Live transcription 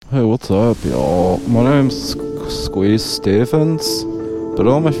Hey, what's up, y'all? My name's Squeeze Stevens, but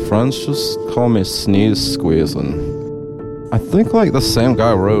all my friends just call me Sneeze Squeezin'. I think, like, the same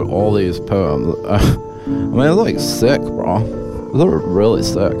guy wrote all these poems. I mean, they're, like, sick, bro. They're really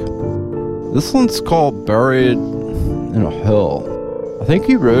sick. This one's called Buried in a Hill. I think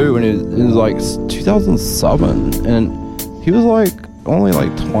he wrote it when he was, like, 2007, and he was, like, only,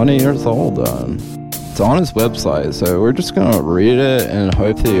 like, 20 years old then. It's on his website, so we're just gonna read it and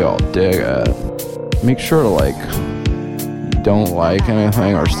hope that y'all dig it. Make sure to, like, don't like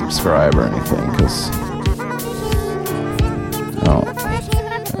anything or subscribe or anything, because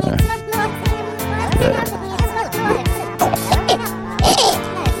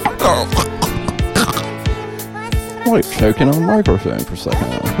I'm like choking on the microphone for a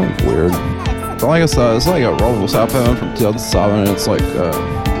second. It's kind of weird. But like I said, it's like a Robert LaSalle poem from 2007. It's like,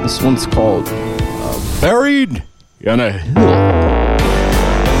 this one's called Buried in a Hill.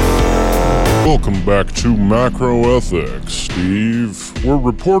 Welcome back to Macro Ethics, Steve. We're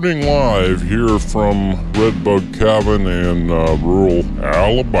reporting live here from Redbug Cabin in rural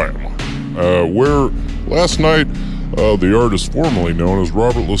Alabama, where last night the artist formerly known as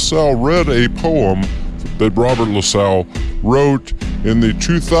Robert LaSalle read a poem that Robert LaSalle wrote in the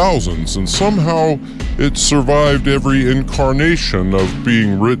 2000s, and somehow it survived every incarnation of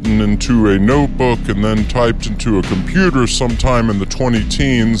being written into a notebook and then typed into a computer sometime in the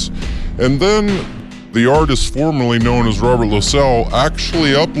 20-teens. And then the artist formerly known as Robert LaSalle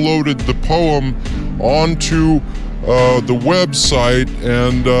actually uploaded the poem onto the website,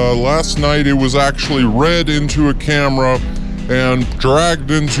 and last night it was actually read into a camera and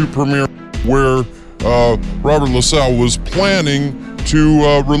dragged into Premiere, where Robert LaSalle was planning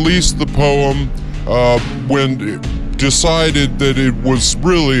to release the poem when it decided that it was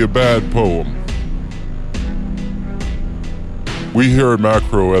really a bad poem. We here at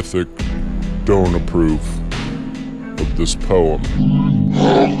Macro Ethic don't approve of this poem.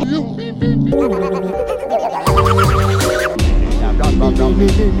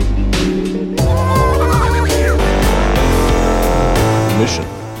 The mission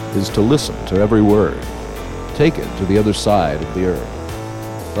is to listen to every word, take it to the other side of the earth.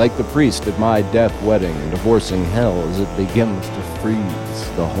 Like the priest at my death wedding, divorcing hell as it begins to freeze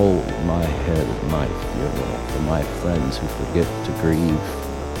the hole in my head at my funeral for my friends who forget to grieve.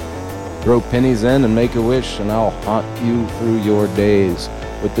 Throw pennies in and make a wish, and I'll haunt you through your days.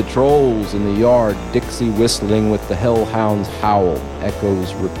 With the trolls in the yard, Dixie whistling with the hellhounds howl,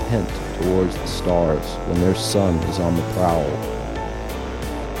 echoes repent towards the stars when their sun is on the prowl.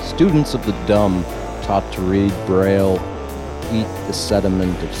 Students of the dumb, taught to read Braille, eat the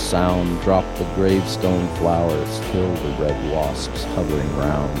sediment of sound, drop the gravestone flowers, kill the red wasps hovering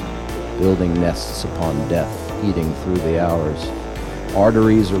round, building nests upon death, eating through the hours.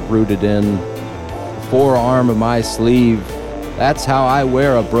 Arteries are rooted in the forearm of my sleeve. That's how I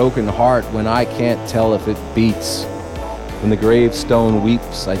wear a broken heart when I can't tell if it beats. When the gravestone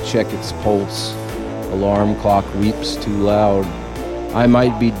weeps, I check its pulse. Alarm clock weeps too loud. I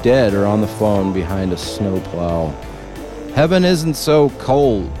might be dead or on the phone behind a snowplow. Heaven isn't so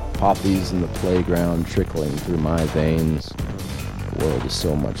cold. Poppies in the playground trickling through my veins. The world is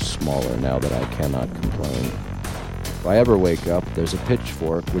so much smaller now that I cannot complain. If I ever wake up, there's a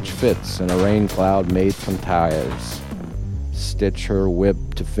pitchfork which fits in a rain cloud made from tires. Stitch her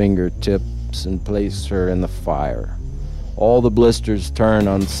whip to fingertips and place her in the fire. All the blisters turn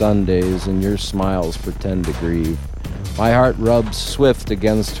on Sundays and your smiles pretend to grieve. My heart rubs swift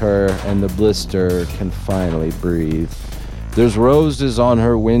against her and the blister can finally breathe. There's roses on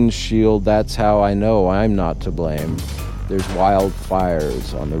her windshield, that's how I know I'm not to blame. There's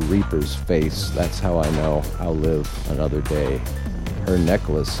wildfires on the reaper's face, that's how I know I'll live another day. Her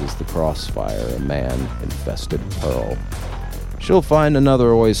necklace is the crossfire, a man-infested pearl. She'll find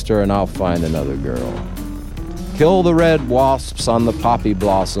another oyster and I'll find another girl. Kill the red wasps on the poppy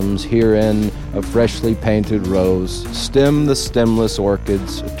blossoms, herein a freshly painted rose. Stem the stemless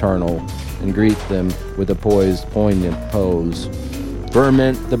orchids, eternal, and greet them with a poised, poignant pose.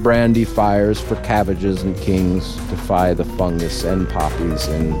 Ferment the brandy fires for cabbages and kings, defy the fungus and poppies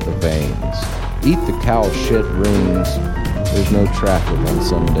in the veins. Eat the cow shit rings, there's no traffic on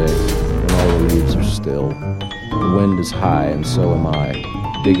Sunday, when all the leaves are still. The wind is high and so am I,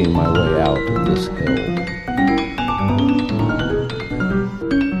 digging my way out of this hill.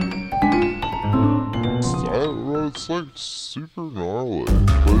 It's like super gnarly,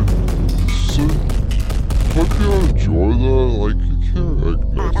 but so, hope you enjoy that, like you can't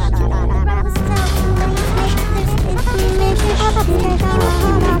next time.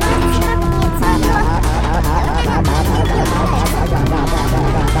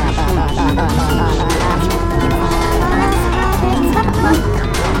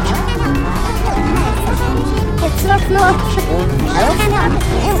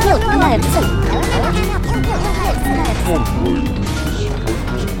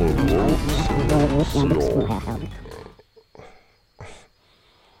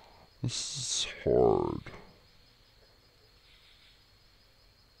 This is hard.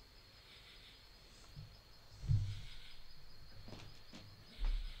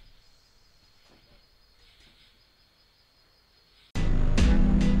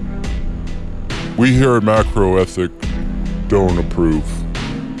 We here at Macro Ethic don't approve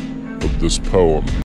of this poem.